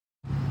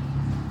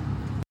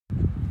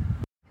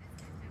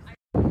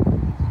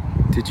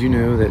Did you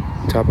know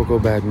that topical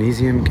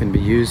magnesium can be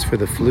used for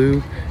the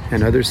flu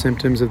and other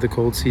symptoms of the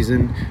cold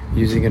season,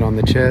 using it on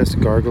the chest,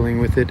 gargling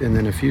with it, and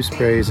then a few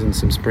sprays and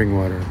some spring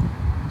water?